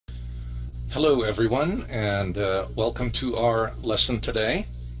Hello everyone, and welcome to our lesson today.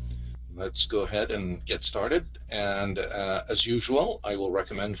 Let's go ahead and get started. And as usual, I will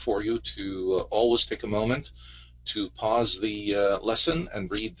recommend for you to always take a moment to pause the lesson and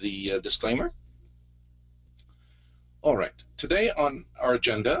read the disclaimer. All right, today on our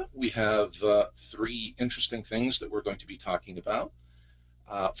agenda, we have three interesting things that we're going to be talking about.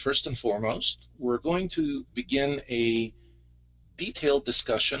 First and foremost, we're going to begin a detailed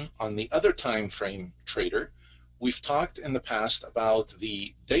discussion on the other time frame trader. We've talked in the past about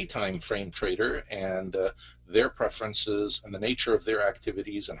the daytime frame trader and their preferences and the nature of their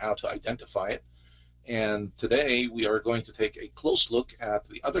activities and how to identify it. And today we are going to take a close look at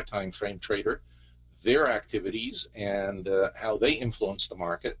the other time frame trader, their activities, and how they influence the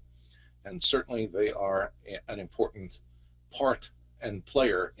market. And certainly they are an important part and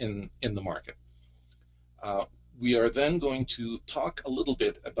player in the market. We are then going to talk a little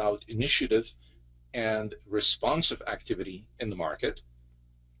bit about initiative and responsive activity in the market.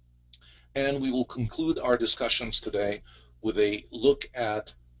 And we will conclude our discussions today with a look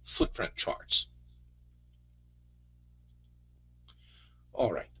at footprint charts.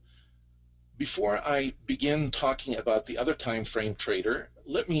 All right. Before I begin talking about the other time frame trader,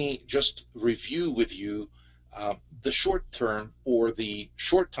 let me just review with you the short term or the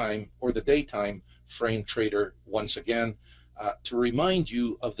short time or the daytime frame trader once again to remind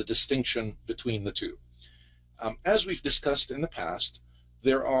you of the distinction between the two. As we've discussed in the past,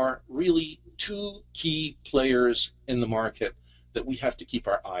 there are really two key players in the market that we have to keep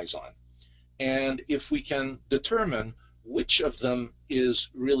our eyes on. And if we can determine which of them is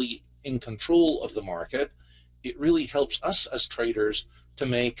really in control of the market, it really helps us as traders to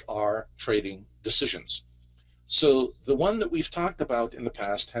make our trading decisions. So the one that we've talked about in the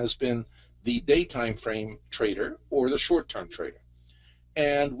past has been the daytime frame trader or the short-term trader.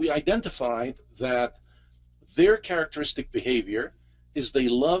 And we identified that their characteristic behavior is they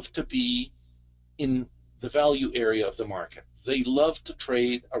love to be in the value area of the market. They love to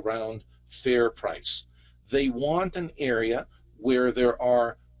trade around fair price. They want an area where there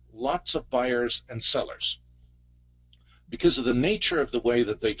are lots of buyers and sellers because of the nature of the way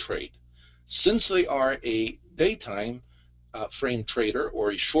that they trade. Since they are a daytime frame trader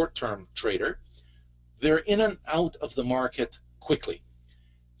or a short-term trader, they're in and out of the market quickly.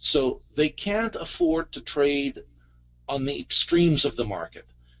 So they can't afford to trade on the extremes of the market.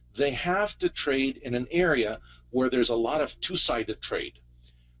 They have to trade in an area where there's a lot of two-sided trade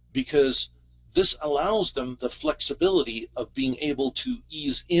because this allows them the flexibility of being able to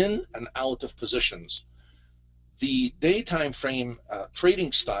ease in and out of positions. The daytime frame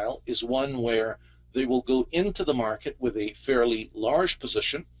trading style is one where they will go into the market with a fairly large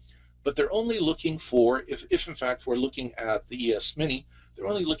position, but they're only looking for, if in fact we're looking at the ES Mini, they're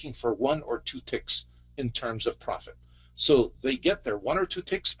only looking for 1 or 2 ticks in terms of profit. So they get their 1 or 2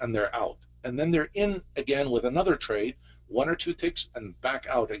 ticks and they're out. And then they're in again with another trade, 1 or 2 ticks and back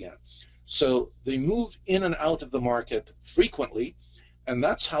out again. So they move in and out of the market frequently, and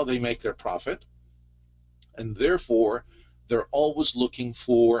that's how they make their profit. And therefore, they're always looking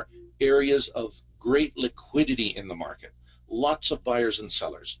for areas of great liquidity in the market, lots of buyers and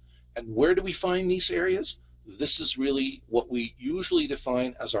sellers. And where do we find these areas? This is really what we usually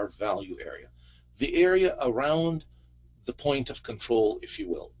define as our value area, the area around the point of control, if you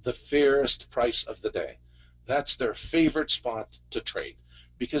will, the fairest price of the day. That's their favorite spot to trade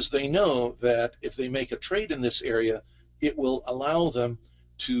because they know that if they make a trade in this area, it will allow them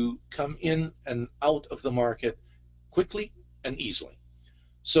to come in and out of the market quickly and easily.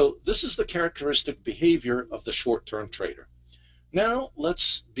 So this is the characteristic behavior of the short-term trader. Now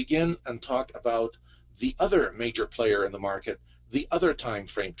let's begin and talk about the other major player in the market, the other time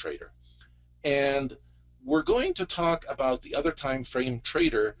frame trader. And we're going to talk about the other time frame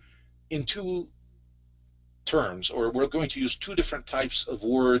trader in two terms, or we're going to use two different types of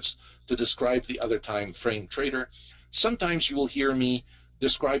words to describe the other time frame trader. Sometimes you will hear me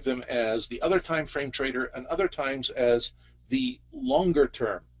describe them as the other time frame trader and other times as the longer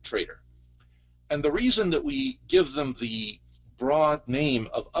term trader. And the reason that we give them the broad name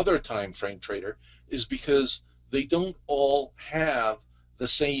of other time frame trader is because they don't all have the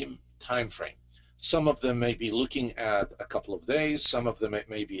same time frame. Some of them may be looking at a couple of days, some of them it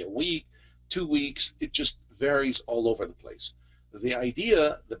may be a week, 2 weeks. It just varies all over the place. The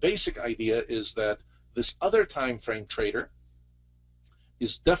idea, the basic idea, is that this other time frame trader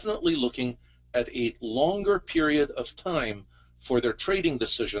is definitely looking at a longer period of time for their trading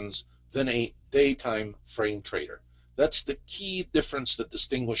decisions than a daytime frame trader. That's the key difference that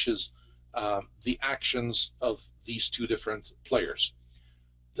distinguishes the actions of these two different players.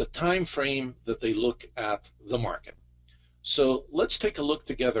 the time frame that they look at the market. So let's take a look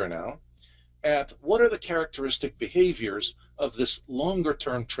together now at what are the characteristic behaviors of this longer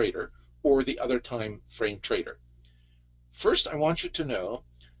term trader or the other time frame trader. First, I want you to know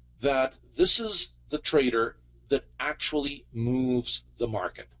that this is the trader that actually moves the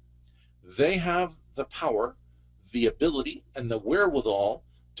market. They have the power, the ability, and the wherewithal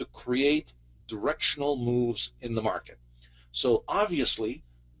to create directional moves in the market. So obviously,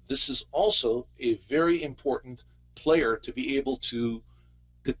 this is also a very important player to be able to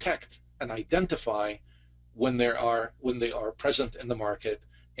detect and identify when they are present in the market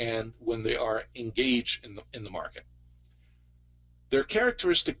and when they are engaged in the market. Their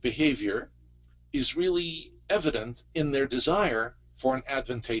characteristic behavior is really evident in their desire for an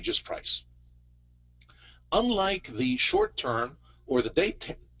advantageous price. Unlike the short-term or the day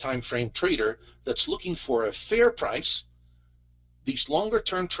time frame trader that's looking for a fair price, these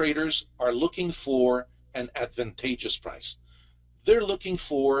longer-term traders are looking for an advantageous price. They're looking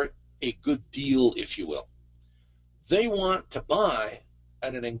for a good deal, if you will. They want to buy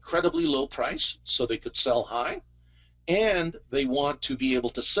at an incredibly low price so they could sell high, and they want to be able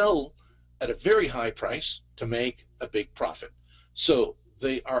to sell at a very high price to make a big profit. So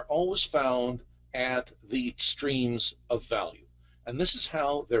they are always found at the extremes of value. And this is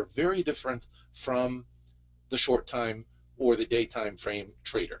how they're very different from the short time or the daytime frame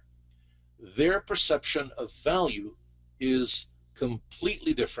trader. Their perception of value is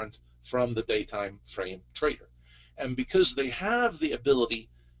completely different from the daytime frame trader. And because they have the ability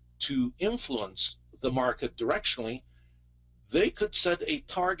to influence the market directionally, they could set a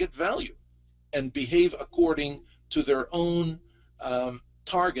target value and behave according to their own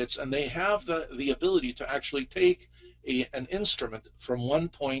targets, and they have the ability to actually take an instrument from one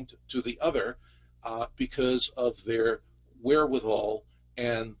point to the other because of their wherewithal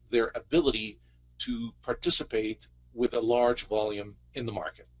and their ability to participate with a large volume in the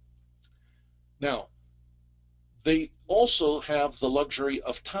market. Now, they also have the luxury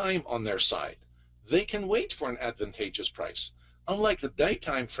of time on their side. They can wait for an advantageous price. Unlike the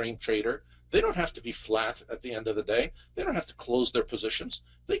daytime frame trader, they don't have to be flat at the end of the day. They don't have to close their positions.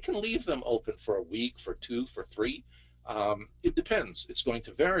 They can leave them open for a week, for two, for three. It depends. It's going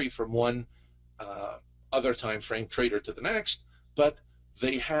to vary from one other time frame trader to the next, but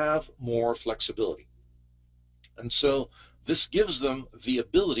they have more flexibility. And so this gives them the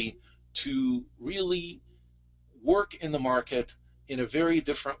ability to really work in the market in a very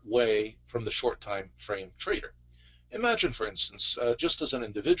different way from the short time frame trader. Imagine, for instance, just as an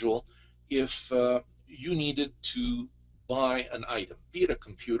individual, if you needed to buy an item, be it a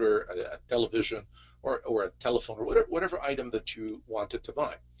computer, a television, or a telephone, or whatever item that you wanted to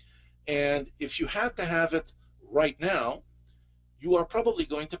buy. And if you had to have it right now, you are probably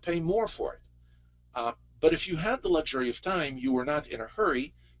going to pay more for it. But if you had the luxury of time, you were not in a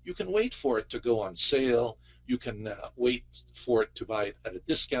hurry, you can wait for it to go on sale, you can wait for it to buy it at a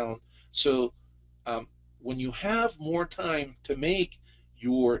discount. So when you have more time to make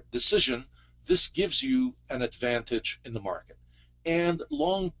your decision, this gives you an advantage in the market. And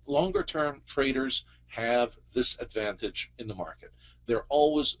longer term traders have this advantage in the market. They're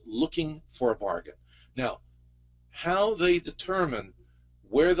always looking for a bargain. Now, how they determine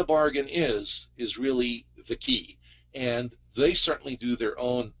where the bargain is really the key. And they certainly do their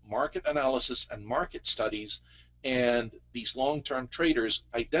own market analysis and market studies, and these long-term traders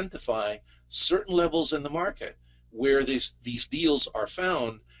identify certain levels in the market where these deals are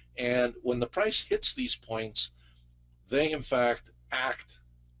found, and when the price hits these points, they in fact act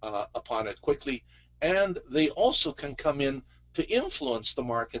upon it quickly, and they also can come in to influence the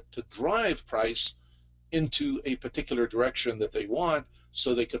market to drive price into a particular direction that they want,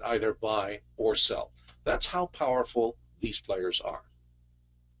 so they could either buy or sell. That's how powerful these players are.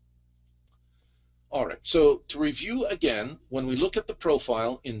 All right, so to review again, when we look at the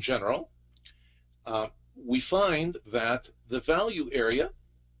profile in general, we find that the value area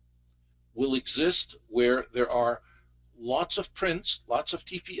will exist where there are lots of prints, lots of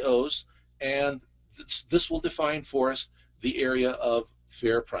TPOs, and this will define for us the area of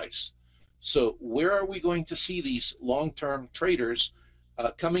fair price. So where are we going to see these long-term traders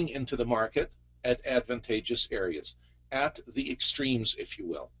coming into the market at advantageous areas, at the extremes, if you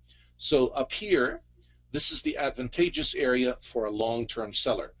will? So up here, this is the advantageous area for a long-term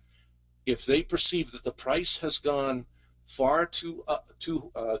seller. If they perceive that the price has gone far too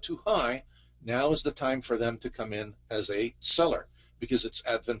high, now is the time for them to come in as a seller, because it's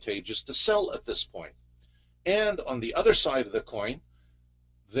advantageous to sell at this point. And on the other side of the coin,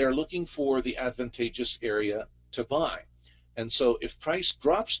 they're looking for the advantageous area to buy. And so if price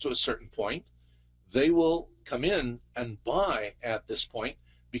drops to a certain point, they will come in and buy at this point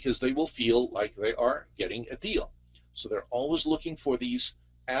because they will feel like they are getting a deal. So they're always looking for these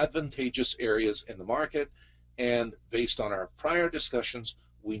advantageous areas in the market. And based on our prior discussions,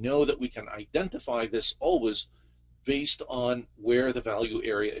 we know that we can identify this always based on where the value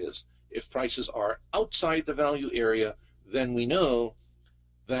area is. If prices are outside the value area, then we know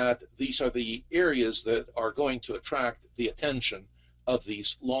that these are the areas that are going to attract the attention of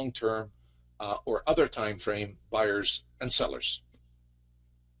these long-term or other time frame buyers and sellers.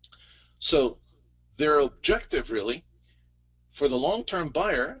 So their objective really, for the long-term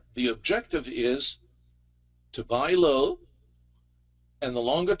buyer, the objective is to buy low, and the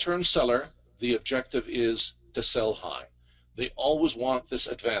longer-term seller, the objective is to sell high. They always want this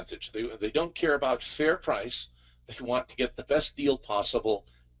advantage. They don't care about fair price. They want to get the best deal possible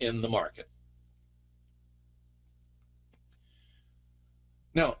in the market.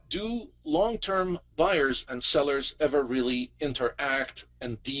 Now, do long-term buyers and sellers ever really interact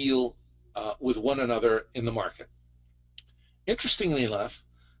and deal with one another in the market? Interestingly enough,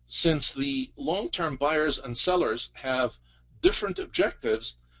 since the long-term buyers and sellers have different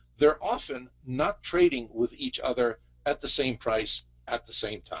objectives, they're often not trading with each other at the same price at the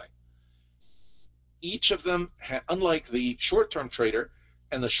same time. Each of them, unlike the short-term trader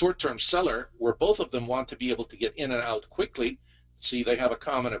and the short-term seller, where both of them want to be able to get in and out quickly, see, they have a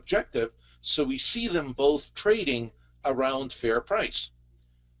common objective, so we see them both trading around fair price.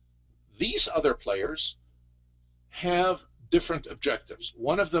 These other players have different objectives.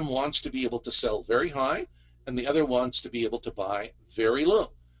 One of them wants to be able to sell very high, and the other wants to be able to buy very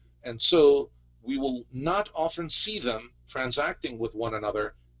low. And so we will not often see them transacting with one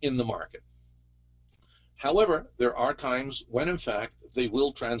another in the market. However, there are times when, in fact, they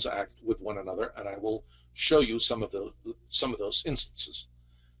will transact with one another, and I will show you some of those instances.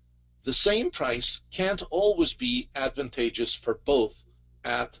 The same price can't always be advantageous for both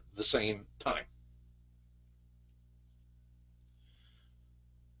at the same time.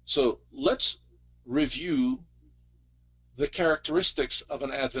 So let's review the characteristics of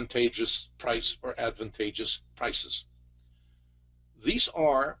an advantageous price or advantageous prices. These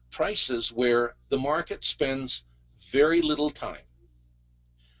are prices where the market spends very little time.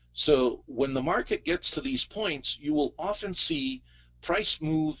 So when the market gets to these points, you will often see price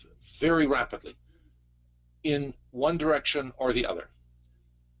move very rapidly in one direction or the other.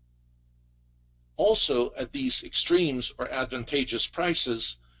 Also, at these extremes or advantageous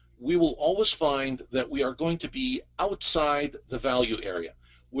prices, we will always find that we are going to be outside the value area.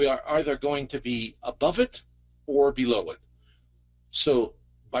 We are either going to be above it or below it. So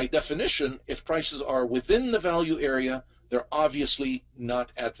by definition, if prices are within the value area, they're obviously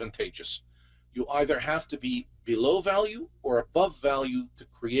not advantageous. You either have to be below value or above value to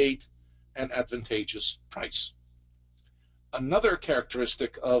create an advantageous price. Another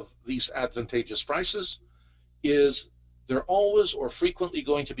characteristic of these advantageous prices is they're always or frequently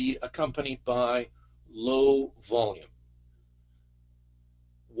going to be accompanied by low volume.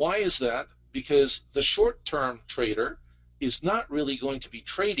 Why is that? Because the short-term trader is not really going to be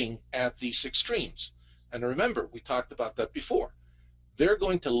trading at these extremes. And remember, we talked about that before. They're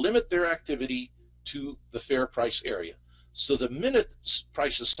going to limit their activity to the fair price area. So the minute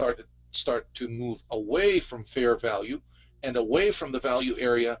prices start to move away from fair value and away from the value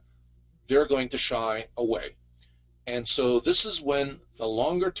area, they're going to shy away. And so this is when the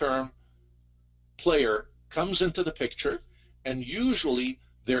longer term player comes into the picture, and usually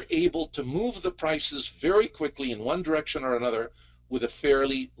they're able to move the prices very quickly in one direction or another with a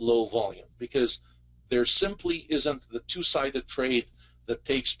fairly low volume, because there simply isn't the two-sided trade that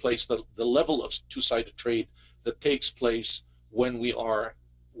takes place, the level of two-sided trade that takes place when we are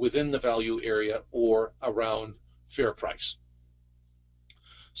within the value area or around fair price.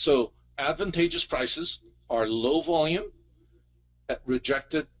 So advantageous prices are low volume at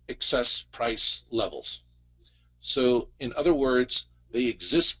rejected excess price levels. So in other words, they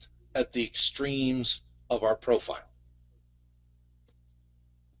exist at the extremes of our profile.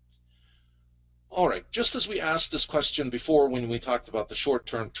 All right, just as we asked this question before when we talked about the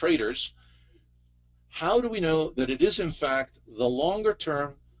short-term traders, how do we know that it is in fact the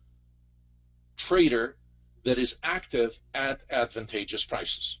longer-term trader that is active at advantageous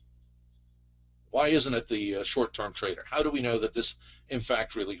prices? Why isn't it the short-term trader? How do we know that this in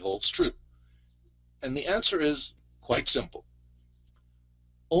fact really holds true? And the answer is quite simple.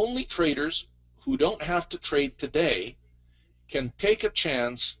 Only traders who don't have to trade today can take a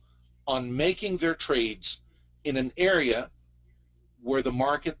chance on making their trades in an area where the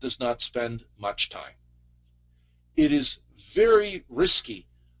market does not spend much time. it is very risky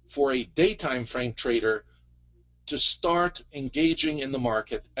for a daytime frame trader to start engaging in the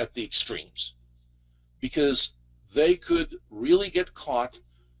market at the extremes, because they could really get caught,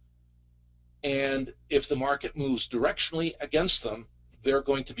 and if the market moves directionally against them, they're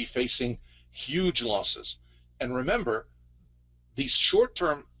going to be facing huge losses. And remember, these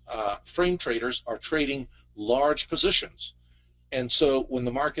short-term frame traders are trading large positions, and so when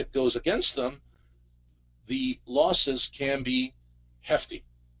the market goes against them, the losses can be hefty.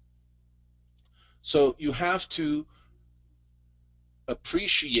 So you have to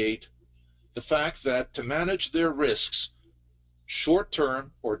appreciate the fact that to manage their risks,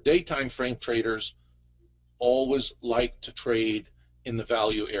 short-term or daytime frame traders always like to trade in the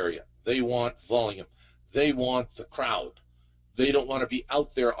value area. They want volume. They want the crowd. They don't want to be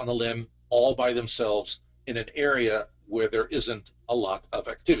out there on a limb all by themselves in an area where there isn't a lot of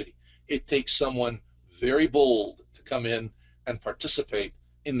activity. It takes someone very bold to come in and participate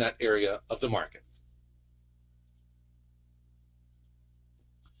in that area of the market.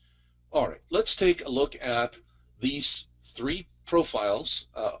 All right, let's take a look at these three profiles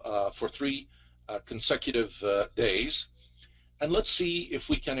for three consecutive days, and let's see if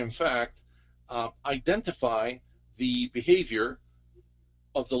we can in fact identify the behavior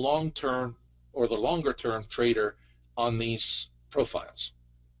of the long-term or the longer-term trader on these profiles.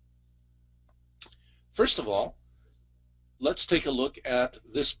 First of all, let's take a look at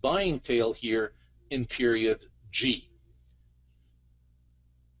this buying tail here in period G.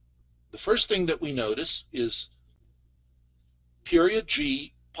 The first thing that we notice is period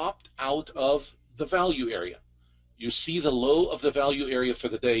G popped out of the value area. You see the low of the value area for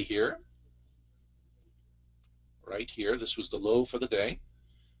the day here. Right here, this was the low for the day.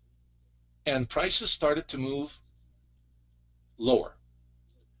 And prices started to move lower.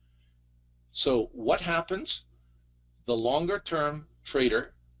 So what happens? The longer term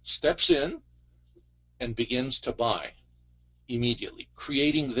trader steps in and begins to buy immediately,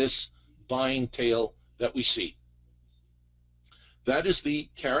 creating this buying tail that we see. That is the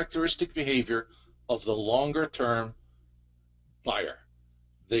characteristic behavior of the longer term buyer.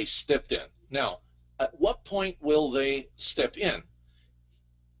 They stepped in. Now, at what point will they step in?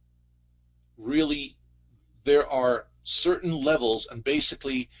 Really, there are certain levels, and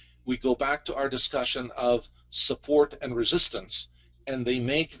basically we go back to our discussion of support and resistance, and they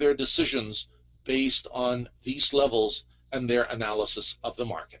make their decisions based on these levels and their analysis of the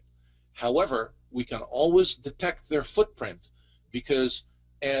market. However, we can always detect their footprint, because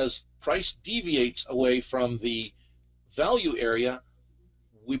as price deviates away from the value area,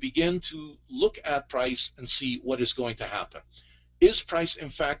 we begin to look at price and see what is going to happen. Is price in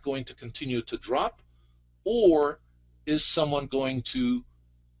fact going to continue to drop, or is someone going to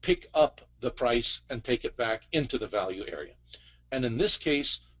pick up the price and take it back into the value area? And in this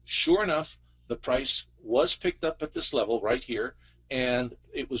case, sure enough, the price was picked up at this level right here, and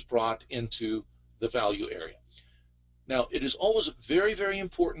it was brought into the value area. Now, it is always very, very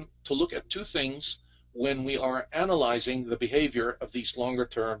important to look at two things when we are analyzing the behavior of these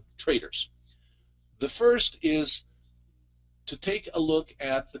longer-term traders. The first is to take a look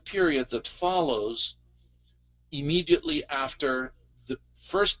at the period that follows immediately after the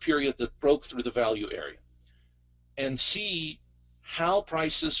first period that broke through the value area, and see how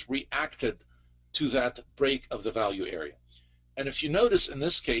prices reacted to that break of the value area. And if you notice, in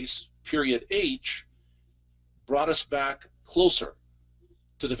this case, period H brought us back closer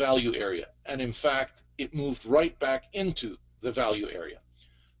to the value area, and in fact it moved right back into the value area.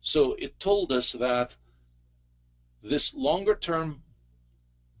 So it told us that this longer term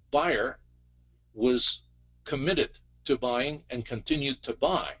buyer was committed to buying and continued to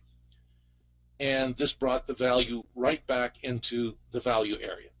buy, and this brought the value right back into the value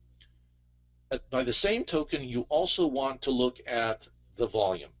area. By the same token, you also want to look at the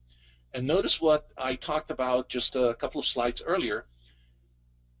volume. And notice what I talked about just a couple of slides earlier.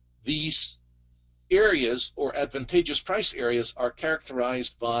 These areas, or advantageous price areas, are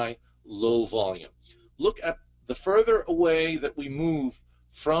characterized by low volume. Look at the further away that we move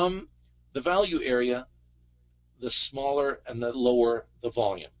from the value area, the smaller and the lower the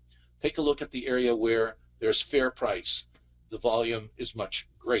volume. Take a look at the area where there's fair price. The volume is much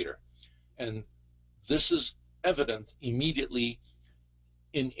greater. And this is evident immediately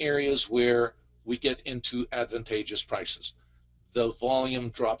in areas where we get into advantageous prices. The volume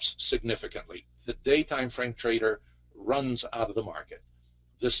drops significantly. The daytime frame trader runs out of the market.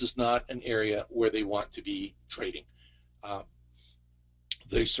 This is not an area where they want to be trading.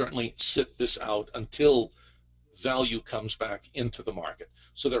 They certainly sit this out until value comes back into the market.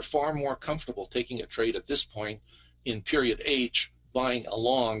 So they're far more comfortable taking a trade at this point in period H, buying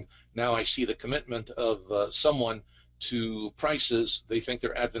along. Now I see the commitment of someone to prices. They think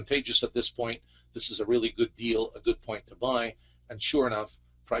they're advantageous at this point. This is a really good deal, a good point to buy. And sure enough,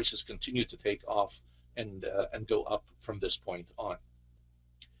 prices continue to take off and go up from this point on.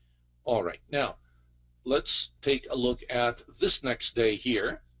 All right, now let's take a look at this next day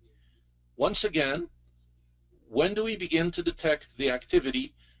here. Once again, when do we begin to detect the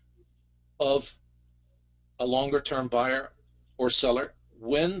activity of a longer-term buyer or seller?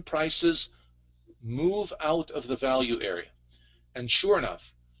 When prices move out of the value area. And sure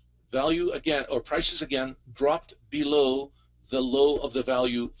enough, value again, or prices again, dropped below the low of the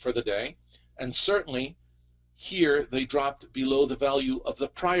value for the day. And certainly here they dropped below the value of the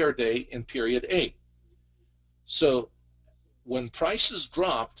prior day in period A. So when prices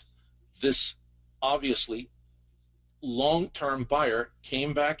dropped, this obviously long-term buyer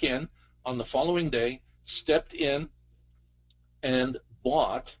came back in on the following day, stepped in and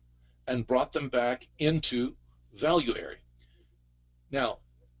bought and brought them back into value area. Now,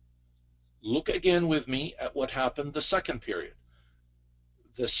 look again with me at what happened the second period.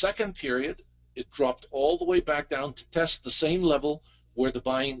 The second period, it dropped all the way back down to test the same level where the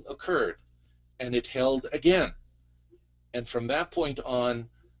buying occurred, and it held again. And from that point on,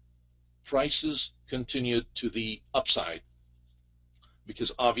 prices continued to the upside,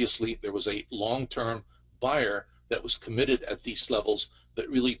 because obviously there was a long-term buyer that was committed at these levels that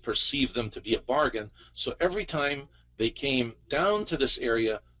really perceived them to be a bargain. So every time they came down to this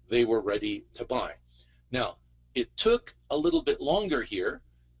area, they were ready to buy. Now, it took a little bit longer here,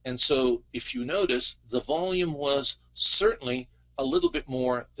 and so if you notice, the volume was certainly a little bit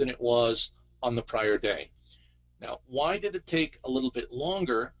more than it was on the prior day. Now, why did it take a little bit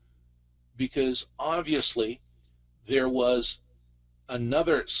longer? Because obviously there was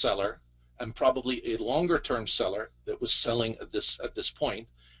another seller, and probably a longer-term seller, that was selling at this point,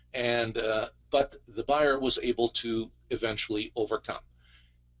 and but the buyer was able to eventually overcome.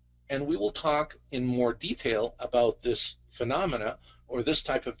 And we will talk in more detail about this phenomena or this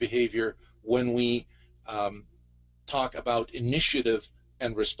type of behavior when we talk about initiative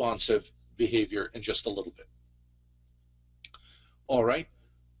and responsive behavior in just a little bit. All right,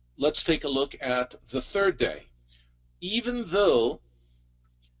 let's take a look at the third day. Even though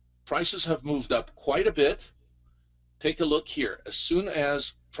prices have moved up quite a bit, take a look here. As soon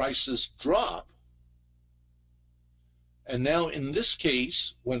as prices drop, and now in this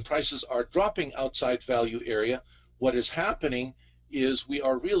case, when prices are dropping outside value area, what is happening is we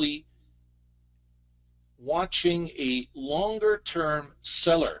are really watching a longer-term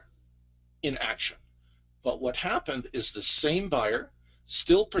seller in action. But what happened is the same buyer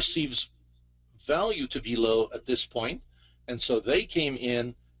still perceives value to be low at this point, and so they came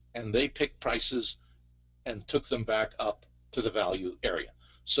in and they picked prices and took them back up to the value area.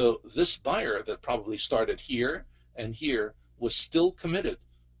 So this buyer that probably started here and here was still committed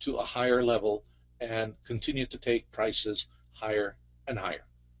to a higher level and continued to take prices higher and higher.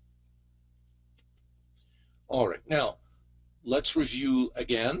 All right, now let's review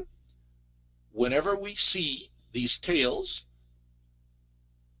again. Whenever we see these tails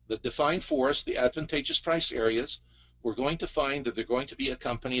that define for us the advantageous price areas, we're going to find that they're going to be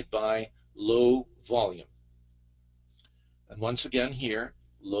accompanied by low volume. And once again here,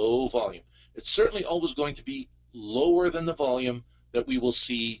 low volume. It's certainly always going to be lower than the volume that we will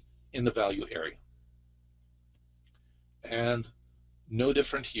see in the value area. And no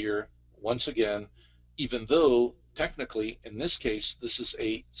different here, once again, even though technically in this case this is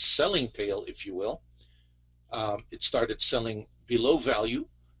a selling tail, if you will. It started selling below value,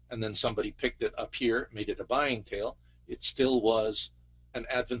 and then somebody picked it up here, made it a buying tail. It still was an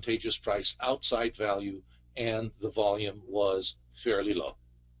advantageous price outside value, and the volume was fairly low.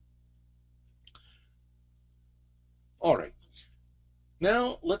 All right,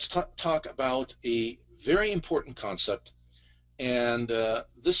 now let's talk about a very important concept, and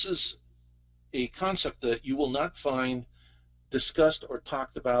this is a concept that you will not find discussed or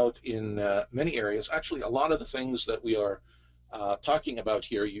talked about in many areas. Actually, a lot of the things that we are talking about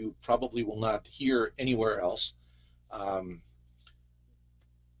here you probably will not hear anywhere else.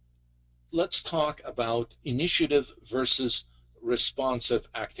 Let's talk about initiative versus responsive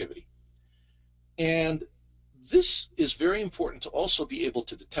activity. And this is very important to also be able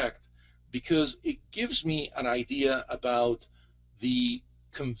to detect, because it gives me an idea about the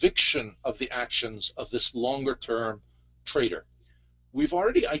conviction of the actions of this longer-term trader. We've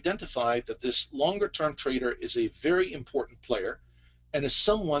already identified that this longer-term trader is a very important player and is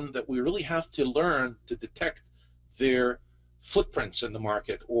someone that we really have to learn to detect their footprints in the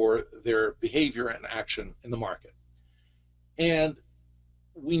market or their behavior and action in the market. And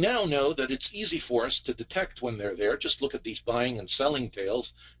we now know that it's easy for us to detect when they're there. Just look at these buying and selling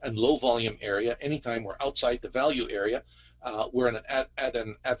tails and low volume area. Anytime we're outside the value area, we're at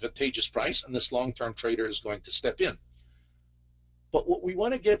an advantageous price, and this long-term trader is going to step in. But what we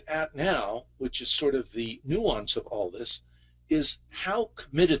want to get at now, which is sort of the nuance of all this, is how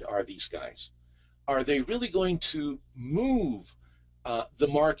committed are these guys? Are they really going to move the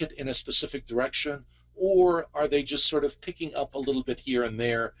market in a specific direction, or are they just sort of picking up a little bit here and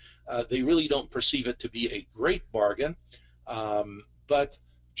there? They really don't perceive it to be a great bargain, but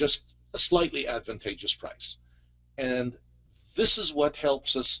just a slightly advantageous price. And this is what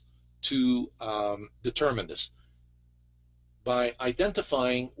helps us to determine this, by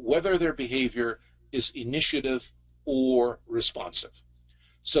identifying whether their behavior is initiative or responsive.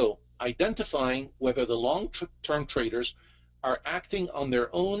 So identifying whether the long-term traders are acting on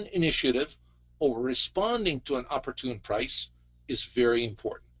their own initiative or responding to an opportune price is very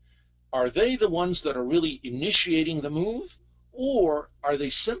important. Are they the ones that are really initiating the move, or are they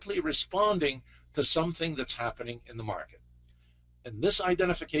simply responding to something that's happening in the market? And this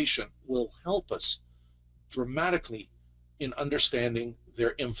identification will help us dramatically in understanding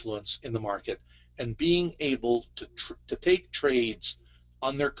their influence in the market and being able to take trades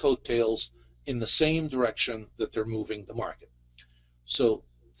on their coattails in the same direction that they're moving the market. So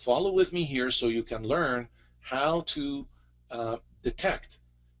follow with me here so you can learn how to detect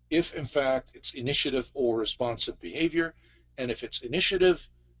if in fact it's initiative or responsive behavior. And if it's initiative,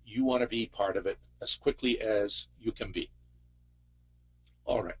 you want to be part of it as quickly as you can be.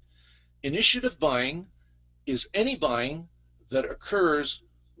 All right. Initiative buying is any buying that occurs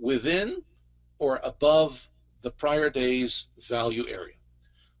within or above the prior day's value area.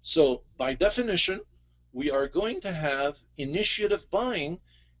 So by definition, we are going to have initiative buying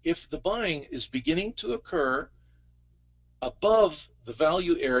if the buying is beginning to occur above the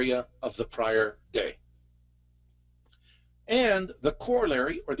value area of the prior day. And the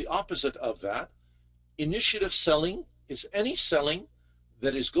corollary, or the opposite of that, initiative selling is any selling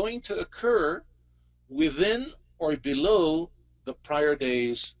that is going to occur within or below the prior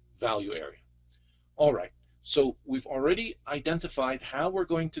day's value area. All right, so we've already identified how we're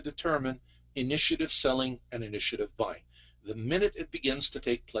going to determine initiative selling and initiative buying the minute it begins to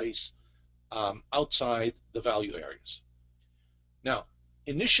take place outside the value areas. Now,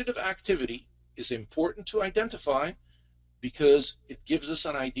 initiative activity is important to identify because it gives us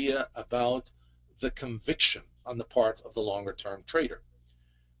an idea about the conviction on the part of the longer-term trader.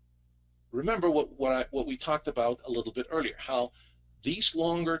 Remember what we talked about a little bit earlier, how these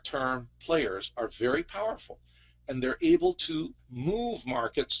longer-term players are very powerful and they're able to move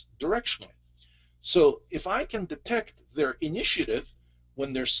markets directionally. So if I can detect their initiative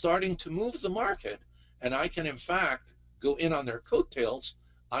when they're starting to move the market, and I can in fact go in on their coattails,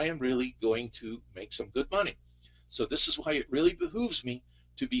 I am really going to make some good money. So this is why it really behooves me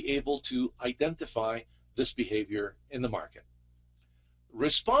to be able to identify this behavior in the market.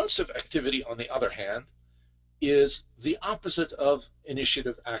 Responsive activity, on the other hand, is the opposite of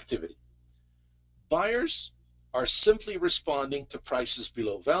initiative activity. Buyers are simply responding to prices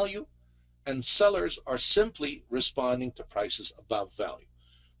below value, and sellers are simply responding to prices above value.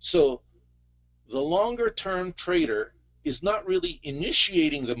 So the longer-term trader is not really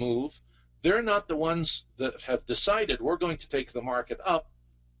initiating the move. They're not the ones that have decided we're going to take the market up.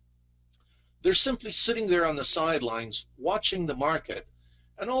 They're simply sitting there on the sidelines watching the market,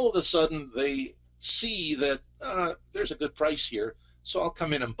 and all of a sudden they see that there's a good price here, so I'll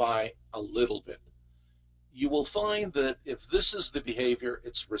come in and buy a little bit. You will find that if this is the behavior,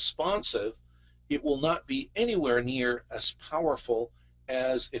 it's responsive, it will not be anywhere near as powerful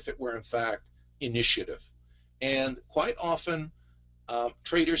as if it were in fact initiative. And quite often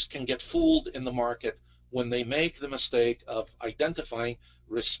traders can get fooled in the market when they make the mistake of identifying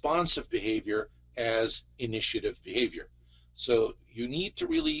responsive behavior as initiative behavior. So you need to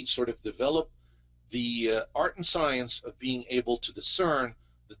really sort of develop the art and science of being able to discern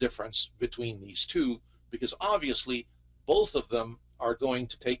the difference between these two, because obviously both of them are going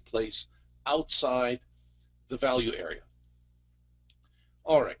to take place outside the value area.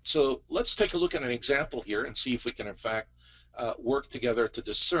 All right, so let's take a look at an example here and see if we can in fact work together to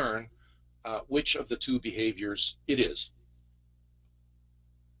discern which of the two behaviors it is.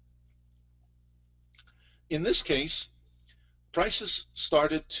 In this case, prices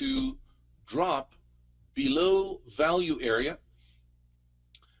started to drop below value area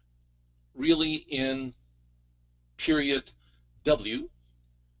really in period W,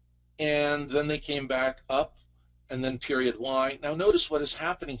 and then they came back up and then period Y. Now notice what is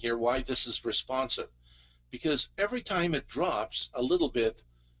happening here, why this is responsive. Because every time it drops a little bit,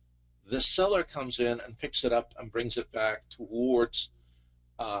 the seller comes in and picks it up and brings it back towards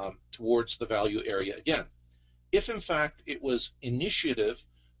the value area again. If in fact it was initiative,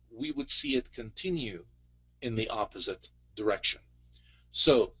 we would see it continue in the opposite direction.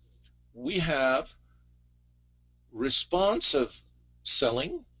 So we have responsive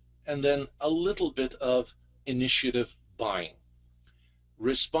selling and then a little bit of initiative buying.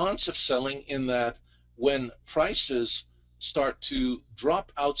 Responsive selling in that when prices start to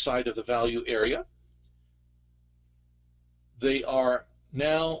drop outside of the value area, they are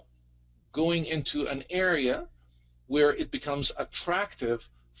now going into an area where it becomes attractive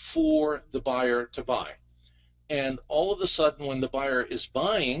for the buyer to buy. And all of a sudden, when the buyer is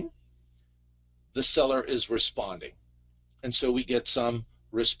buying, the seller is responding. And so we get some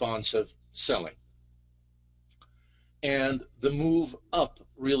responsive selling. And the move up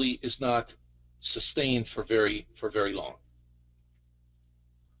really is not sustained for very long.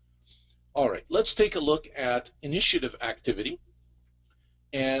 All right, let's take a look at initiative activity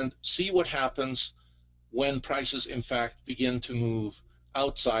and see what happens when prices in fact begin to move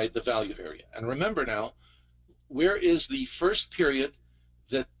outside the value area. And remember now, where is the first period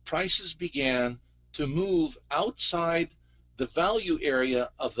that prices began to move outside the value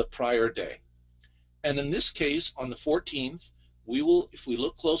area of the prior day? And in this case, on the 14th, we will, if we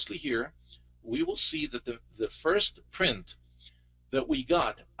look closely here, we will see that the first print that we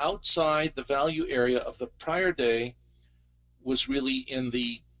got outside the value area of the prior day was really in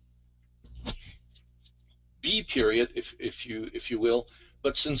the B period, if you will.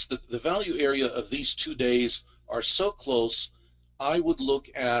 But since the value area of these 2 days are so close, I would look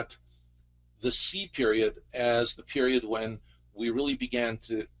at the C period as the period when we really began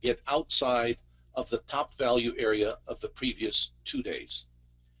to get outside of the top value area of the previous 2 days.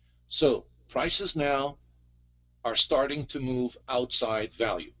 So prices now are starting to move outside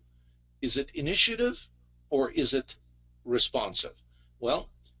value. Is it initiative or is it responsive? Well,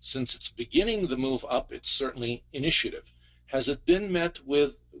 since it's beginning the move up, it's certainly initiative. Has it been met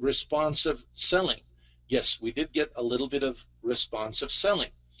with responsive selling? Yes, we did get a little bit of responsive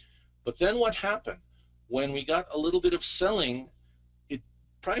selling. But then what happened? When we got a little bit of selling,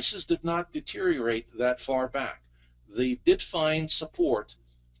 prices did not deteriorate that far back. They did find support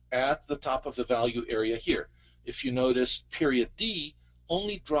at the top of the value area here. If you notice, period D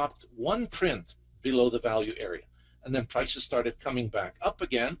only dropped 1 print below the value area, and then prices started coming back up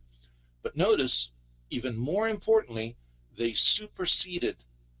again. But notice, even more importantly, they superseded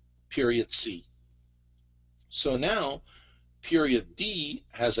period C. So now period D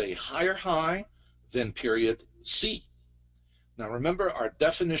has a higher high than period C. Now remember our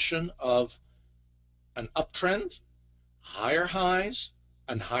definition of an uptrend: higher highs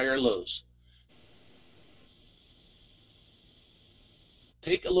and higher lows.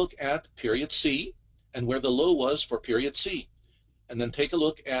 Take a look at period C and where the low was for period C. And then take a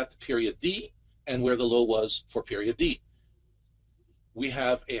look at period D and where the low was for period D. We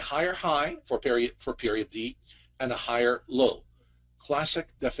have a higher high for period D and a higher low. Classic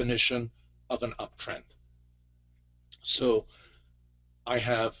definition of an uptrend. So I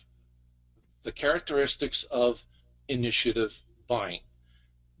have the characteristics of initiative buying.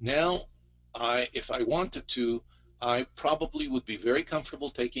 Now, if I wanted to, I probably would be very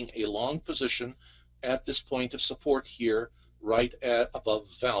comfortable taking a long position at this point of support here, right at above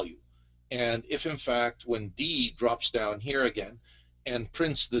value. And if in fact, when D drops down here again and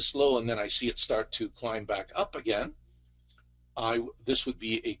prints this low, and then I see it start to climb back up again, this would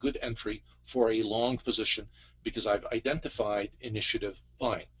be a good entry for a long position because I've identified initiative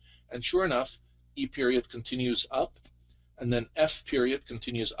buying. And sure enough, E period continues up, and then F period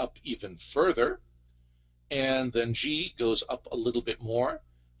continues up even further, and then G goes up a little bit more,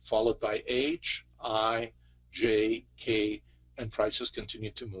 followed by H, I, J, K, and prices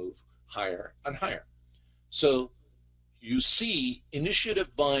continue to move higher and higher. So you see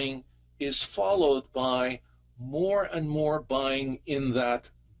initiative buying is followed by more and more buying in that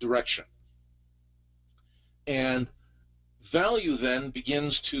direction. And value then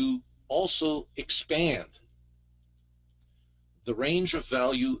begins to also expand. The range of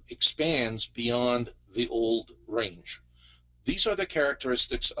value expands beyond the old range. These are the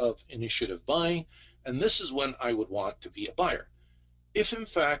characteristics of initiative buying, and this is when I would want to be a buyer. If in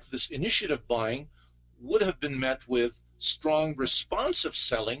fact this initiative buying would have been met with strong responsive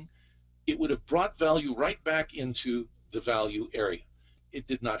selling, it would have brought value right back into the value area. It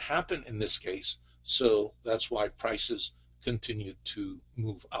did not happen in this case, so that's why prices continued to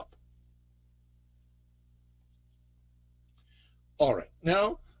move up. All right,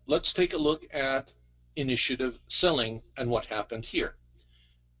 now let's take a look at initiative selling and what happened here.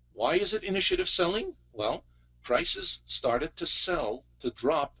 Why is it initiative selling? Well, prices started to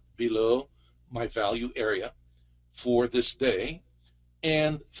drop below my value area for this day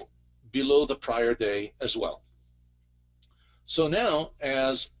and below the prior day as well. So now,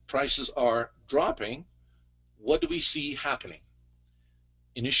 as prices are dropping, what do we see happening?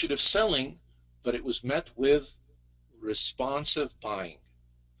 Initiative selling, but it was met with responsive buying.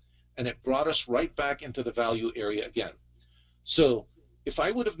 And it brought us right back into the value area again. So if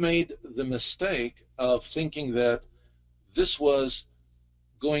I would have made the mistake of thinking that this was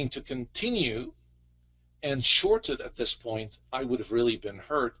going to continue and shorted at this point, I would have really been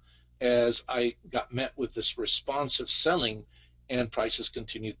hurt, as I got met with this responsive selling and prices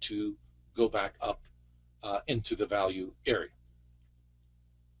continued to go back up into the value area.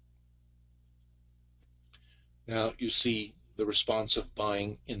 Now you see the responsive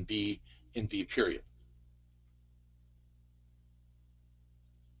buying in B period.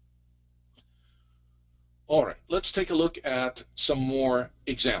 All right, let's take a look at some more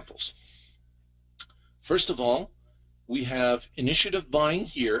examples. First of all, we have initiative buying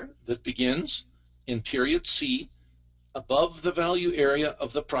here that begins in period C above the value area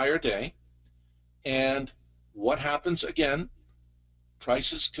of the prior day. And what happens again?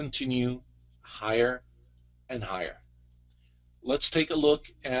 Prices continue higher and higher. Let's take a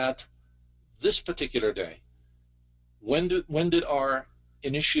look at this particular day. When did our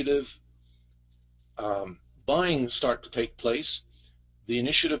initiative buying start to take place? The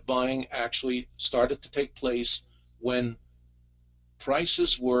initiative buying actually started to take place when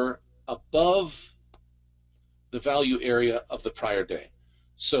prices were above the value area of the prior day.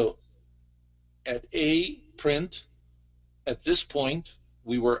 So at A print, at this point,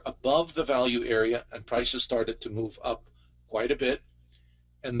 we were above the value area and prices started to move up quite a bit.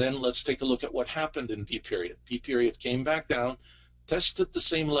 And then let's take a look at what happened in P period. P period came back down, tested the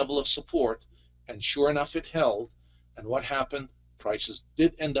same level of support, and sure enough, it held. And what happened? Prices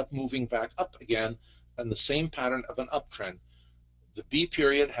did end up moving back up again, and the same pattern of an uptrend. The B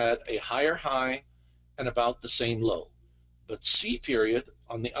period had a higher high and about the same low. But C period,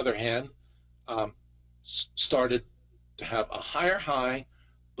 on the other hand, started to have a higher high,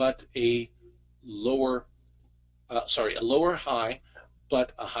 but a lower high,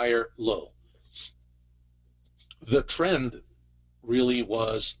 but a higher low. The trend really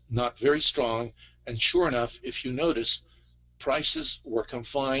was not very strong, and sure enough, if you notice, prices were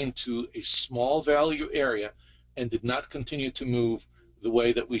confined to a small value area and did not continue to move the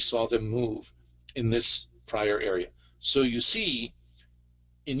way that we saw them move in this prior area. So you see,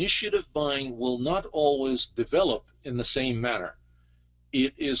 initiative buying will not always develop in the same manner.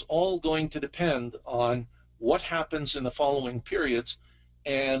 It is all going to depend on what happens in the following periods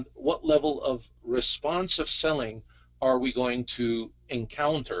and what level of responsive selling are we going to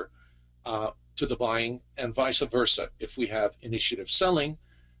encounter to the buying, and vice versa. If we have initiative selling,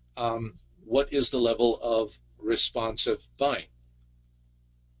 what is the level of responsive buying?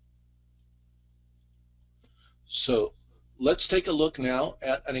 So let's take a look now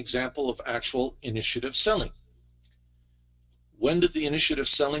at an example of actual initiative selling. When did the initiative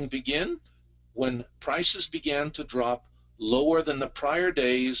selling begin? When prices began to drop lower than the prior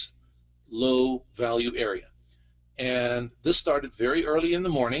day's low value area. And this started very early in the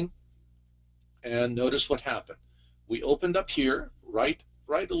morning. And notice what happened. We opened up here, right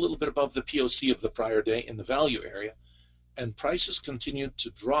a little bit above the POC of the prior day in the value area, and prices continued to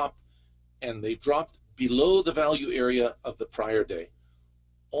drop, and they dropped below the value area of the prior day,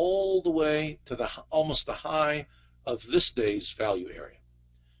 all the way to almost the high of this day's value area.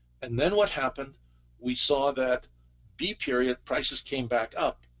 And then what happened? We saw that B period prices came back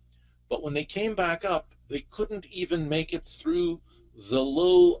up, but when they came back up, they couldn't even make it through the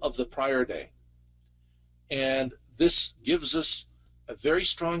low of the prior day. And this gives us a very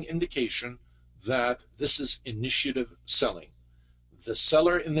strong indication that this is initiative selling. The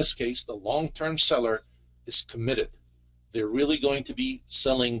seller, in this case, the long-term seller, is committed. They're really going to be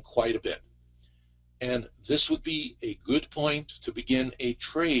selling quite a bit. And this would be a good point to begin a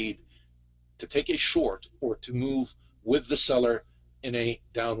trade, to take a short, or to move with the seller in a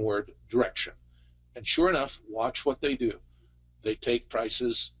downward direction. And sure enough, watch what they do. They take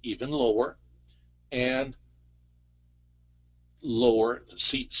prices even lower, and lower.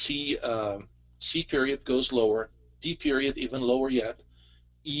 C period goes lower, D period even lower yet,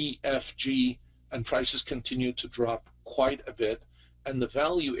 E, F, G, and prices continue to drop quite a bit, and the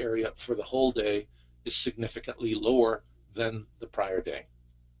value area for the whole day is significantly lower than the prior day.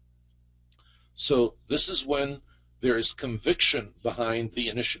 So this is when There is conviction behind the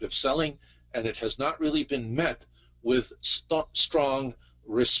initiative selling, and it has not really been met with strong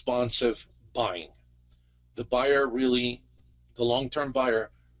responsive buying. The buyer really, the long-term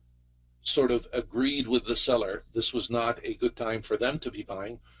buyer, sort of agreed with the seller. This was not a good time for them to be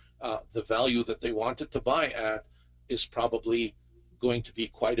buying. The value that they wanted to buy at is probably going to be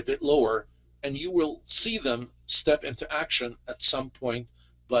quite a bit lower, and you will see them step into action at some point,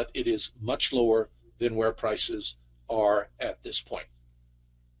 but it is much lower than where prices are at this point.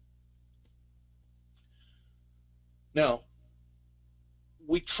 Now,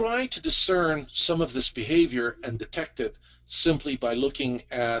 we try to discern some of this behavior and detect it simply by looking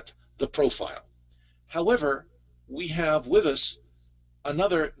at the profile. However, we have with us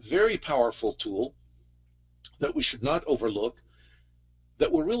another very powerful tool that we should not overlook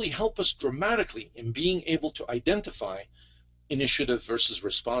that will really help us dramatically in being able to identify initiative versus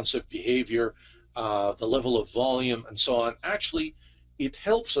responsive behavior, the level of volume, and so on. Actually, it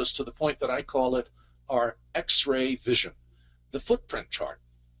helps us to the point that I call it our X-ray vision, the footprint chart.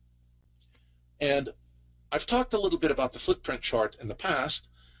 And I've talked a little bit about the footprint chart in the past,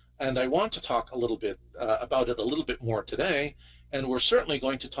 and I want to talk a little bit about it a little bit more today, and we're certainly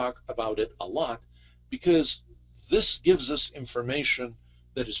going to talk about it a lot because this gives us information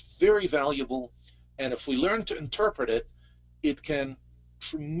that is very valuable, and if we learn to interpret it, it can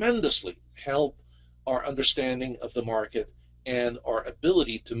tremendously help our understanding of the market and our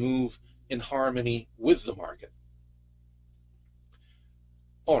ability to move in harmony with the market.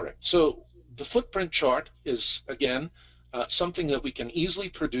 All right, so the footprint chart is, again, something that we can easily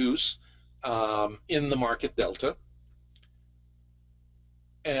produce in the market delta.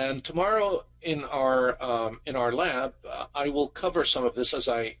 And tomorrow in our lab, I will cover some of this as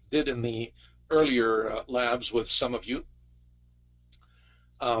I did in the earlier labs with some of you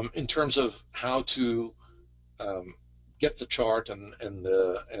in terms of how to get the chart and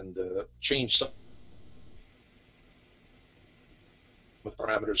change some with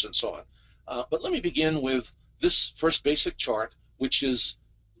parameters and so on. But let me begin with this first basic chart, which is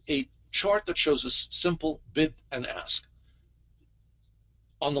a chart that shows us simple bid and ask.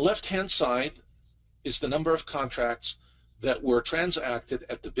 On the left-hand side is the number of contracts that were transacted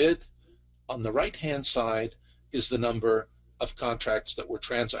at the bid. On the right-hand side is the number of contracts that were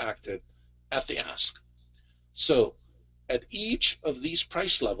transacted at the ask. So at each of these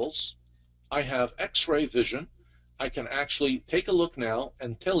price levels, I have X-ray vision. I can actually take a look now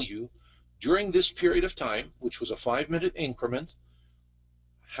and tell you during this period of time, which was a 5-minute increment,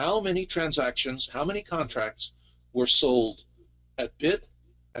 how many transactions, how many contracts were sold at bid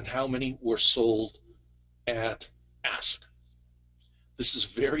and how many were sold at ask. This is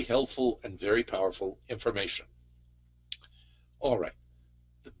very helpful and very powerful information. All right,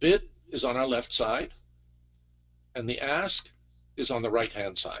 the bid is on our left side and the ask is on the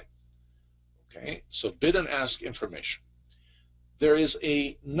right-hand side. Okay, so bid and ask information. There is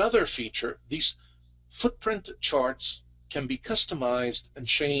another feature. These footprint charts can be customized and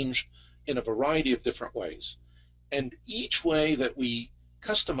changed in a variety of different ways. And each way that we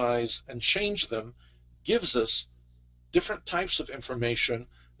customize and change them gives us different types of information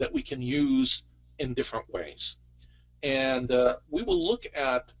that we can use in different ways. And we will look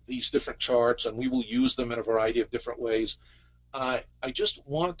at these different charts and we will use them in a variety of different ways. I just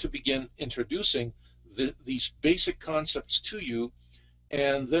want to begin introducing these basic concepts to you,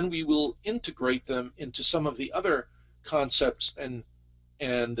 and then we will integrate them into some of the other concepts and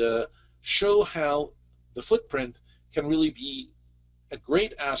show how the footprint can really be a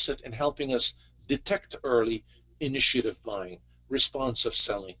great asset in helping us detect early initiative buying, responsive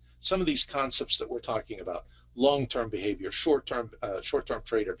selling, some of these concepts that we're talking about, long-term behavior, short-term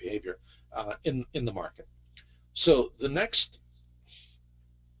trader behavior in the market. So the next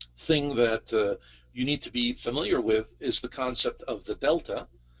thing that you need to be familiar with is the concept of the delta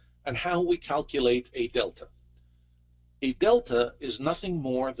and how we calculate a delta. A delta is nothing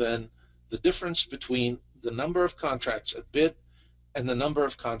more than the difference between the number of contracts at bid and the number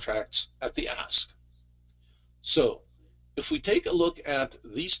of contracts at the ask. So if we take a look at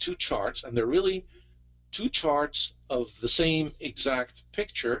these two charts, and they're really two charts of the same exact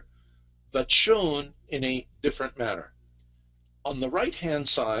picture, but shown in a different manner. On the right-hand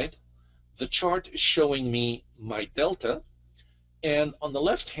side, the chart is showing me my delta, and on the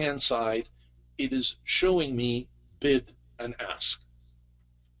left-hand side, it is showing me bid and ask.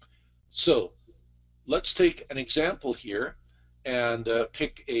 So let's take an example here and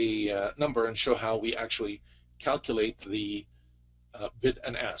pick a number and show how we actually calculate the bid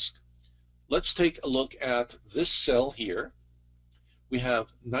and ask. Let's take a look at this cell here. We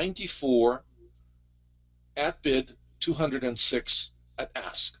have 94 at bid, 206 at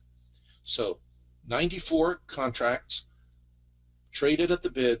ask. So 94 contracts traded at the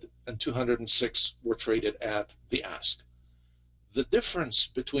bid and 206 were traded at the ask. The difference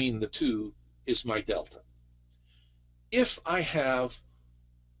between the two is my delta. If I have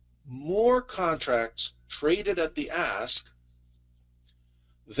more contracts traded at the ask,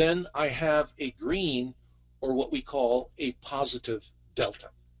 then I have a green, or what we call a positive delta.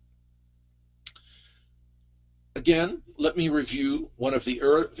 Again, let me review one of the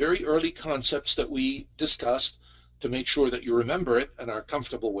very early concepts that we discussed to make sure that you remember it and are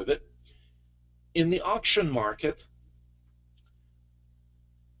comfortable with it. In the auction market,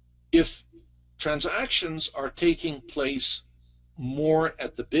 if transactions are taking place more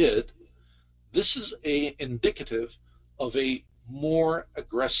at the bid, this is indicative of a more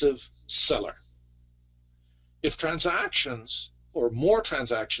aggressive seller. If transactions or more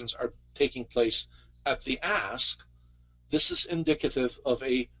transactions are taking place at the ask, this is indicative of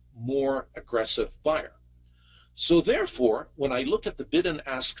a more aggressive buyer. So therefore, when I look at the bid and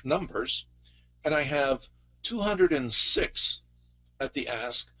ask numbers, and I have 206 at the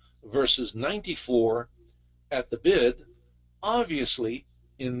ask versus 94 at the bid, obviously,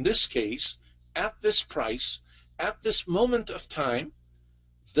 in this case, at this price, at this moment of time,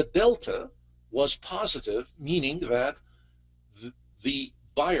 the delta was positive, meaning that the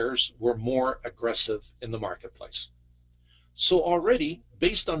buyers were more aggressive in the marketplace. So already,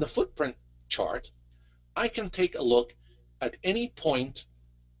 based on the footprint chart, I can take a look at any point,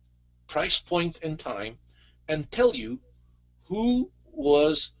 price point in time, and tell you who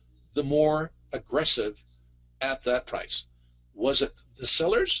was the more aggressive at that price. Was it the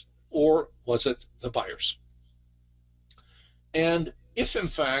sellers or was it the buyers? And if in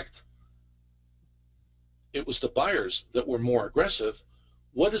fact it was the buyers that were more aggressive,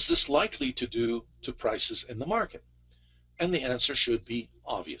 what is this likely to do to prices in the market? And the answer should be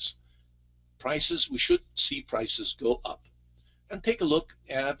obvious. We should see prices go up. And take a look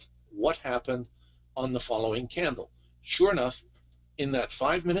at what happened on the following candle. Sure enough, in that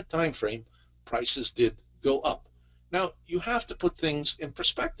 5-minute time frame, prices did go up. Now, you have to put things in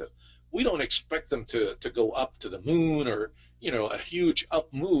perspective. We don't expect them to go up to the moon or, a huge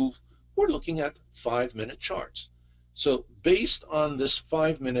up move. We're looking at 5-minute charts. So based on this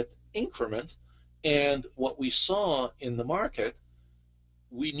 5-minute increment and what we saw in the market,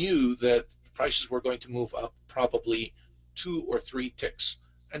 we knew that prices were going to move up probably 2 or 3 ticks.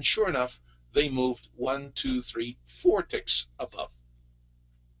 And sure enough, they moved 1, 2, 3, 4 ticks above.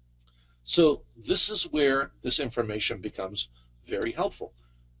 So this is where this information becomes very helpful.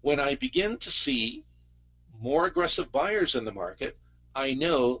 When I begin to see more aggressive buyers in the market, I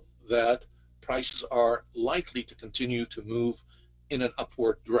know that prices are likely to continue to move in an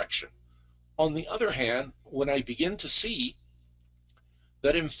upward direction. On the other hand, when I begin to see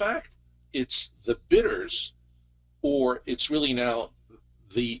that in fact it's the bidders, or it's really now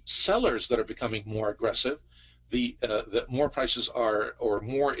the sellers that are becoming more aggressive, that more prices are, or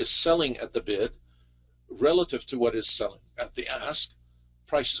more is selling at the bid relative to what is selling at the ask,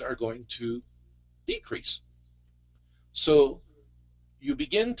 prices are going to decrease. So you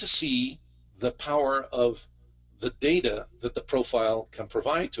begin to see the power of the data that the profile can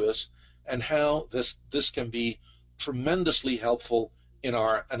provide to us and how this can be tremendously helpful in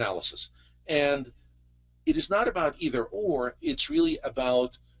our analysis. And it is not about either or, it's really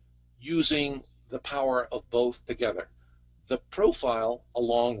about using the power of both together, the profile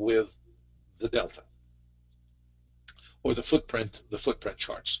along with the delta, or the footprint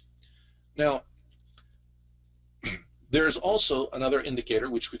charts. Now, there's also another indicator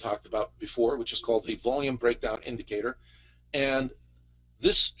which we talked about before, which is called the volume breakdown indicator, and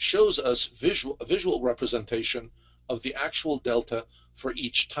this shows us a visual representation of the actual delta for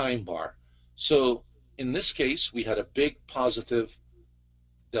each time bar. So in this case, we had a big positive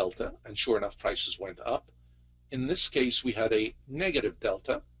delta, and sure enough, prices went up. In this case, we had a negative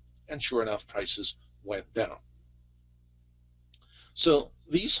delta, and sure enough, prices went down. So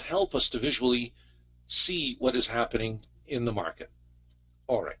these help us to visually see what is happening in the market.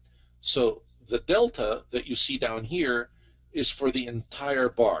 All right, so the delta that you see down here is for the entire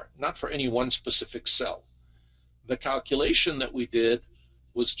bar, not for any one specific cell. The calculation that we did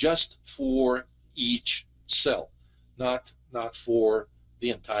was just for each cell, not for the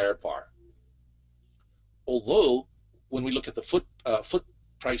entire bar. Although, when we look at the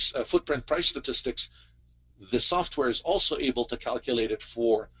footprint price statistics, the software is also able to calculate it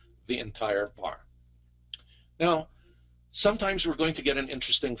for the entire bar. Now, sometimes we're going to get an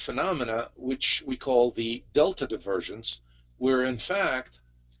interesting phenomena, which we call the delta divergence, where in fact,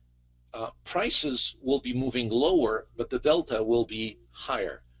 prices will be moving lower, but the delta will be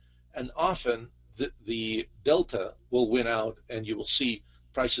higher. And often the delta will win out, and you will see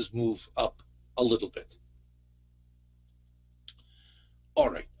prices move up a little bit. All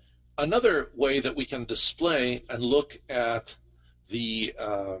right. Another way that we can display and look at the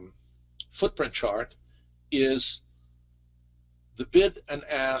footprint chart is the bid and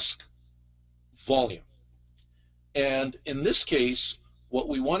ask volume. And in this case, what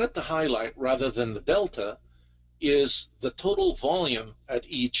we wanted to highlight rather than the delta is the total volume at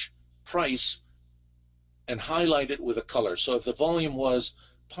each price and highlight it with a color. So if the volume was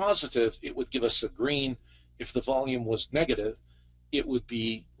positive, it would give us a green. If the volume was negative, it would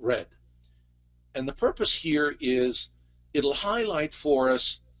be red. And the purpose here is it'll highlight for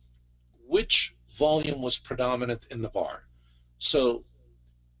us which volume was predominant in the bar. So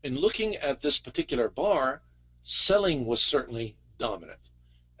in looking at this particular bar, selling was certainly dominant.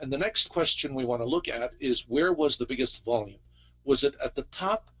 And the next question we want to look at is, where was the biggest volume? Was it at the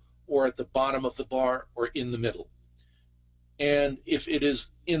top or at the bottom of the bar or in the middle? And if it is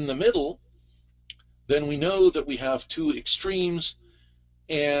in the middle, then we know that we have two extremes,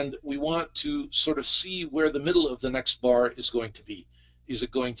 and we want to sort of see where the middle of the next bar is going to be. Is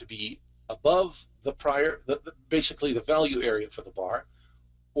it going to be above the prior, basically the value area for the bar,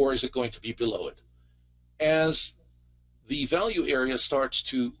 or is it going to be below it? As the value area starts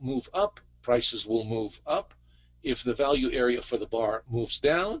to move up, prices will move up. If the value area for the bar moves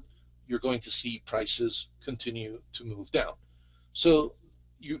down, you're going to see prices continue to move down. So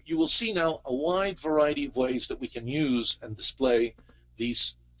you will see now a wide variety of ways that we can use and display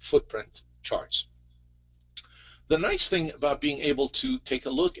these footprint charts. The nice thing about being able to take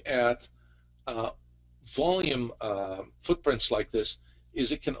a look at volume footprints like this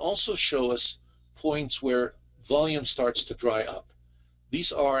is it can also show us points where volume starts to dry up.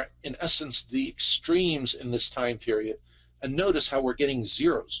 These are, in essence, the extremes in this time period. And notice how we're getting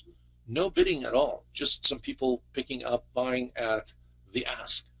zeros. No bidding at all, just some people picking up, buying at the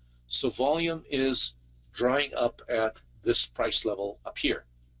ask. So volume is drying up at this price level up here.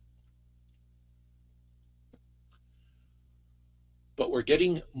 But we're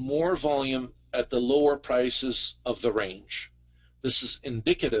getting more volume at the lower prices of the range. This is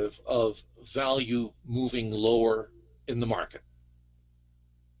indicative of value moving lower in the market.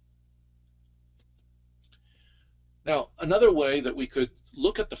 Now, another way that we could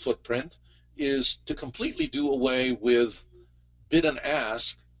look at the footprint is to completely do away with bid and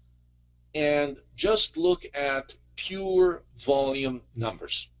ask and just look at pure volume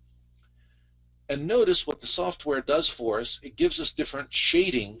numbers. And notice what the software does for us. It gives us different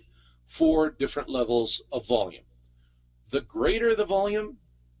shading for different levels of volume. The greater the volume,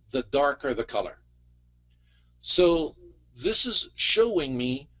 the darker the color. So this is showing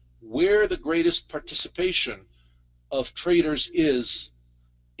me where the greatest participation of traders is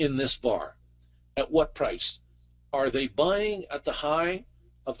in this bar. At what price? Are they buying at the high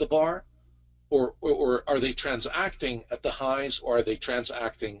of the bar, or are they transacting at the highs, or are they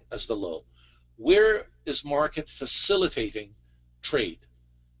transacting as the low? Where is market facilitating trade?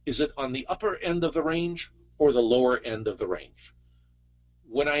 Is it on the upper end of the range or the lower end of the range?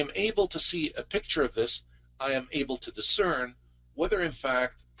 When I am able to see a picture of this, I am able to discern whether in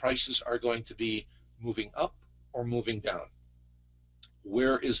fact prices are going to be moving up or moving down.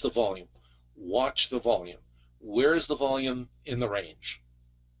 Where is the volume? Watch the volume. Where is the volume in the range?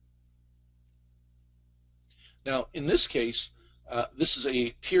 Now, in this case, this is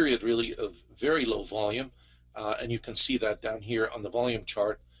a period really of very low volume, and you can see that down here on the volume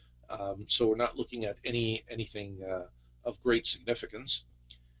chart. So we're not looking at anything of great significance.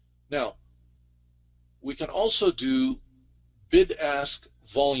 Now, we can also do bid-ask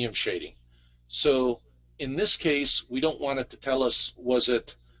volume shading. So in this case, we don't want it to tell us was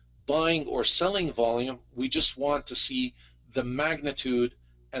it buying or selling volume. We just want to see the magnitude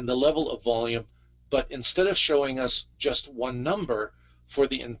and the level of volume. But instead of showing us just one number for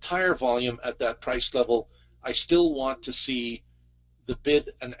the entire volume at that price level, I still want to see the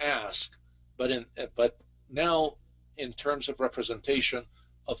bid and ask, but now in terms of representation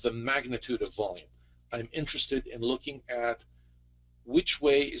of the magnitude of volume. I'm interested in looking at which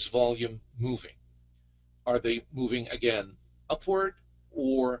way is volume moving. Are they moving again upward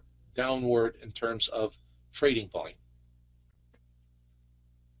or downward in terms of trading volume?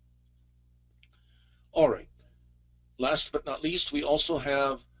 All right. Last but not least, we also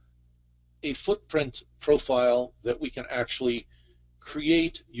have a footprint profile that we can actually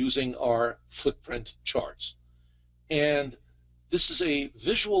create using our footprint charts. And this is a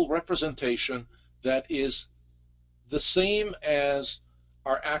visual representation that is the same as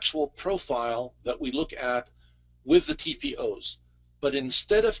our actual profile that we look at with the TPOs. But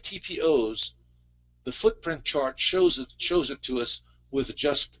instead of TPOs, the footprint chart shows it to us with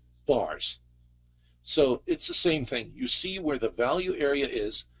just bars. So it's the same thing. You see where the value area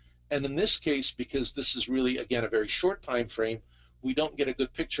is, and in this case, because this is really, again, a very short time frame, we don't get a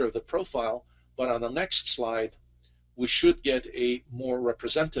good picture of the profile, but on the next slide, we should get a more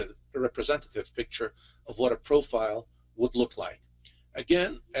representative picture of what a profile would look like.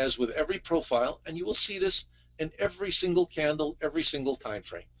 Again, as with every profile, and you will see this in every single candle, every single time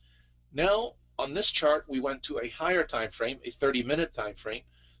frame. Now, on this chart, we went to a higher time frame, a 30-minute time frame,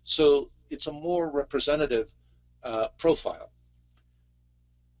 so it's a more representative profile.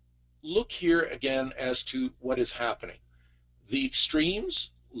 Look here again as to what is happening. The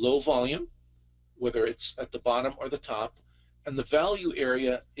extremes, low volume, whether it's at the bottom or the top, and the value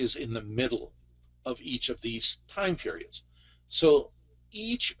area is in the middle of each of these time periods. So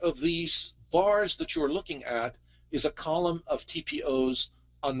each of these bars that you're looking at is a column of TPOs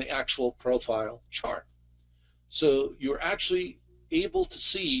on the actual profile chart. So you're actually able to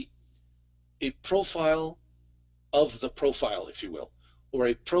see a profile of the profile, if you will, or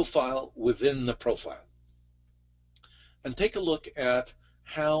a profile within the profile. And take a look at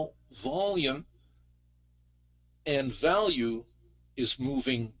how volume and value is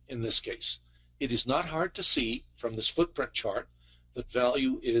moving in this case. It is not hard to see from this footprint chart that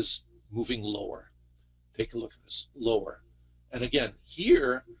value is moving lower. Take a look at this, lower. And again,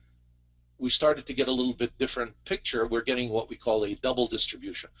 here we started to get a little bit different picture. We're getting what we call a double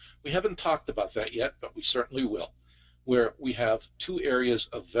distribution. We haven't talked about that yet, but we certainly will, where we have two areas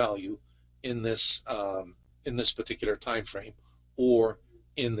of value in this particular time frame or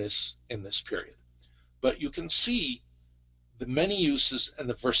in this period. But you can see the many uses and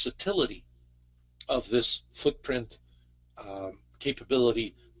the versatility of this footprint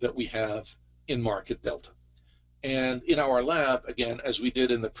capability that we have in Market Delta. And in our lab, again, as we did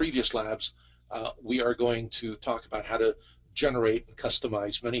in the previous labs, we are going to talk about how to generate and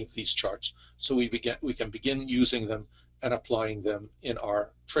customize many of these charts so we can begin using them and applying them in our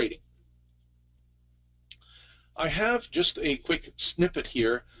trading. I have just a quick snippet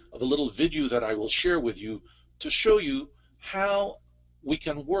here of a little video that I will share with you to show you how we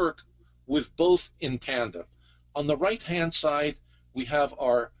can work with both in tandem. On the right-hand side, we have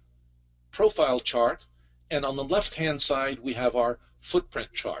our profile chart, and on the left-hand side, we have our footprint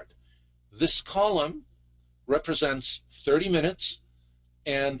chart. This column represents 30 minutes,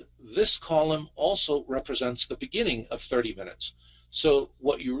 and this column also represents the beginning of 30 minutes. So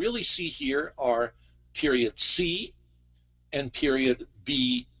what you really see here are period C and period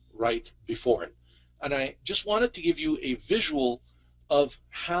B right before it. And I just wanted to give you a visual of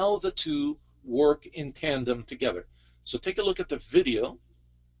how the two work in tandem together. So take a look at the video.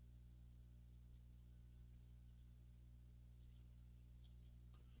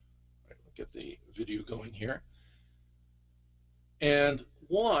 Get the video going here. And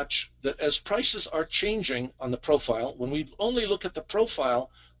watch that as prices are changing on the profile, when we only look at the profile,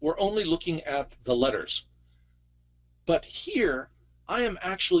 we're only looking at the letters. But here, I am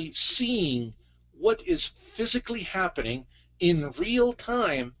actually seeing what is physically happening in real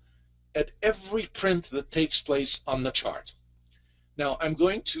time at every print that takes place on the chart. Now, I'm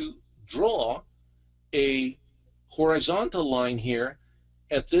going to draw a horizontal line here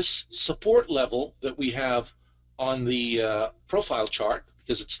at this support level that we have on the profile chart,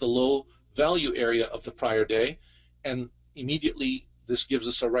 because it's the low value area of the prior day, and immediately this gives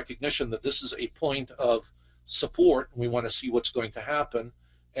us a recognition that this is a point of support. We want to see what's going to happen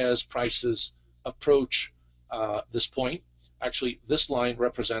as prices approach this point. Actually, this line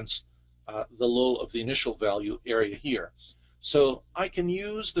represents the low of the initial value area here. So I can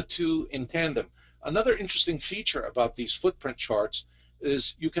use the two in tandem. Another interesting feature about these footprint charts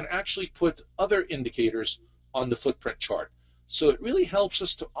is you can actually put other indicators on the footprint chart. So it really helps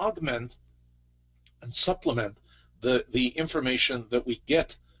us to augment and supplement the information that we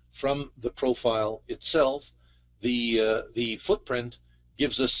get from the profile itself. The footprint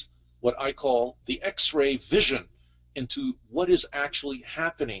gives us what I call the X-ray vision into what is actually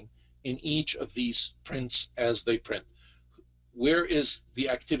happening in each of these prints as they print. Where is the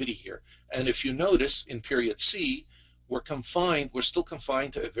activity here? And if you notice in period C, we're still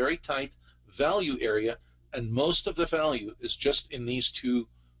confined to a very tight value area, and most of the value is just in these two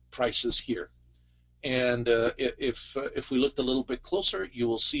prices here. And if we looked a little bit closer, you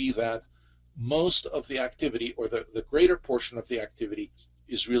will see that most of the activity, or the greater portion of the activity,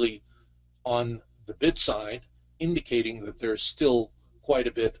 is really on the bid side, indicating that there's still quite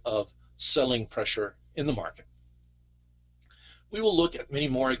a bit of selling pressure in the market. We will look at many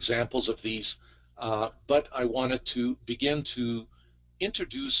more examples of these, but I wanted to begin to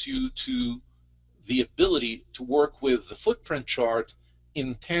introduce you to the ability to work with the footprint chart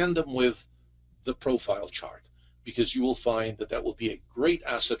in tandem with the profile chart, because you will find that that will be a great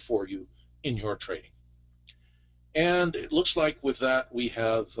asset for you in your trading. And it looks like with that we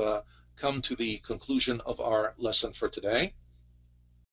have come to the conclusion of our lesson for today.